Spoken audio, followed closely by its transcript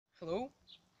Hello,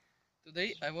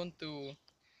 today I want to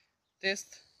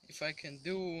test if I can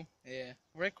do a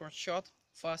record shot,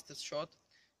 fastest shot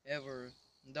ever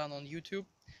done on YouTube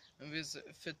with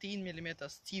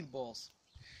 13mm steel balls.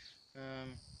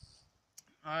 Um,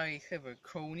 I have a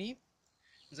crony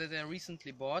that I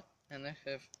recently bought, and I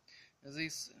have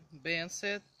this band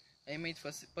set I made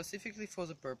specifically for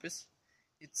the purpose.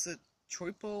 It's a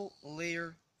triple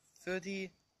layer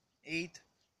 38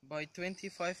 by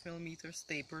 25mm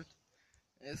tapered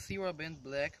TheraBand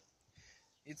black.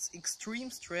 It's extreme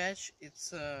stretch.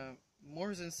 It's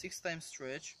more than 6 times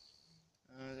stretch,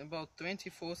 about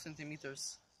 24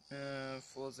 centimeters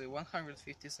for the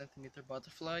 150 centimeter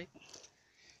butterfly,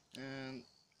 and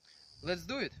let's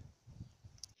do it.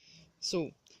 So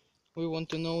we want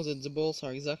to know that the balls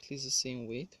are exactly the same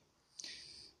weight.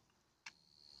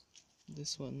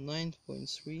 This one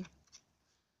 9.3,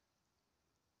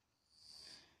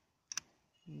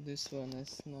 this one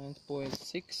is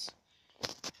 9.6,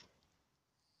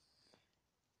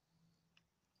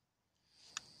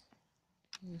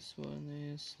 this one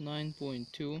is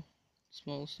 9.2,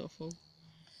 smallest of all,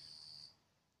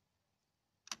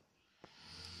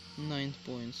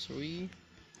 9.3,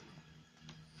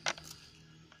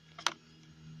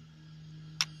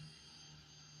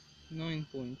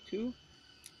 9.2,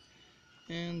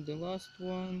 and the last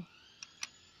one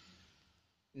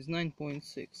is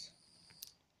 9.6.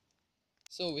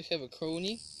 So we have a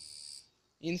crony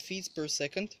in feet per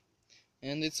second,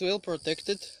 and it's well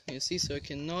protected, you see, so I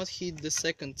cannot hit the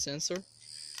second sensor.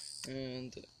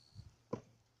 And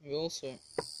we also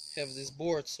have this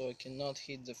board, so I cannot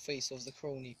hit the face of the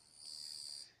crony.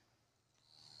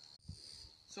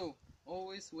 So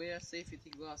always wear safety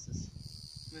glasses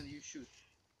when you shoot,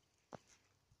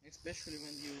 especially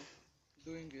when you're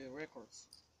doing records.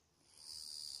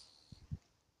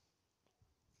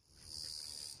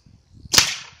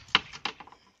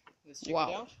 Let's check it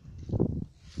out.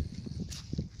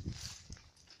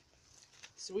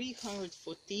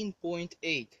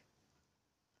 314.8.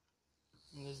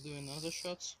 Let's do another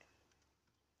shot.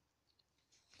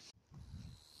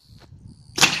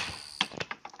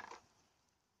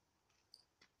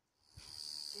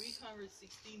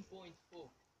 316.4.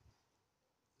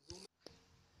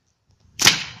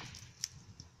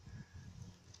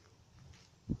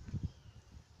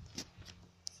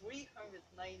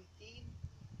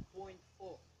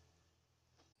 319.4.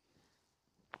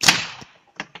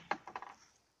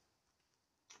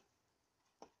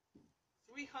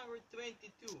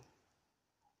 322.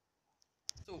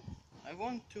 So I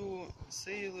want to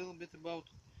say a little bit about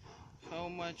how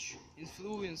much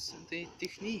influence the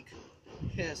technique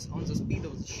has on the speed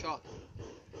of the shot.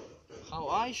 How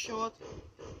I shot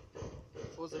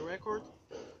for the record,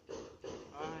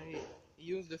 I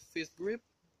used the fist grip,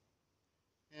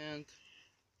 and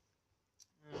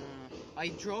I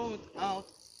draw it out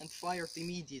and fired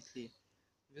immediately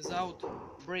without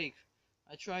break.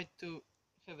 I tried to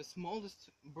have a smallest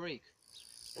break.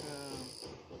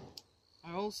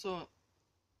 I also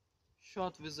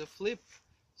shot with a flip,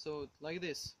 so like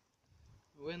this.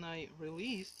 When I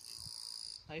released,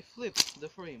 I flipped the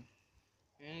frame,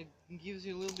 and it gives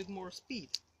you a little bit more speed.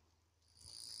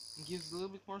 It gives a little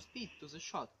bit more speed to the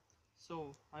shot.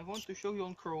 So I want to show you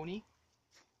on crony.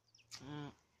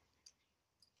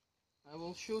 I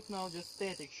will shoot now just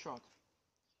static shot.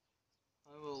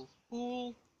 I will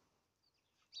pull,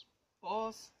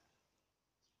 pause,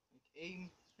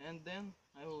 aim, and then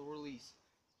I will release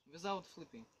without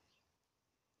flipping.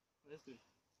 Let's do it.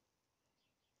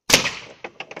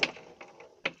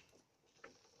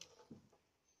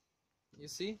 You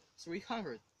see,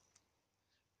 300.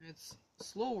 It's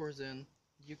slower than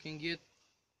you can get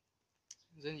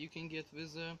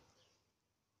with a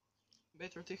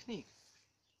better technique.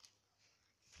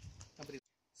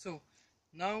 So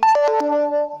now,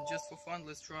 just for fun,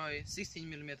 let's try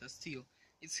 16mm steel.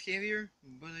 It's heavier,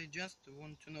 but I just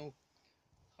want to know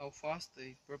how fast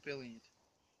I propelling it.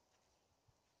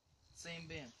 Same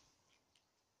band.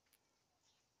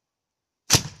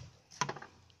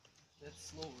 That's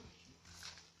slower.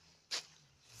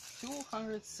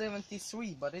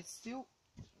 273, but it's still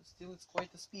it's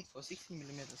quite a speed for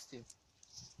 16mm steel.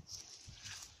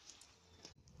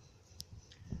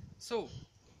 So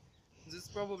this is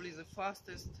probably the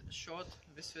fastest shot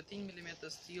with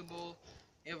 13mm steel ball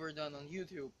ever done on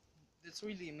YouTube. That's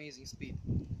really amazing speed.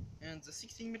 And the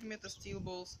 16mm steel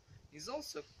balls is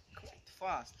also quite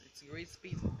fast. It's a great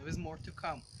speed with more to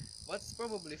come. But it's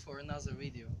probably for another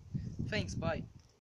video. Thanks, bye.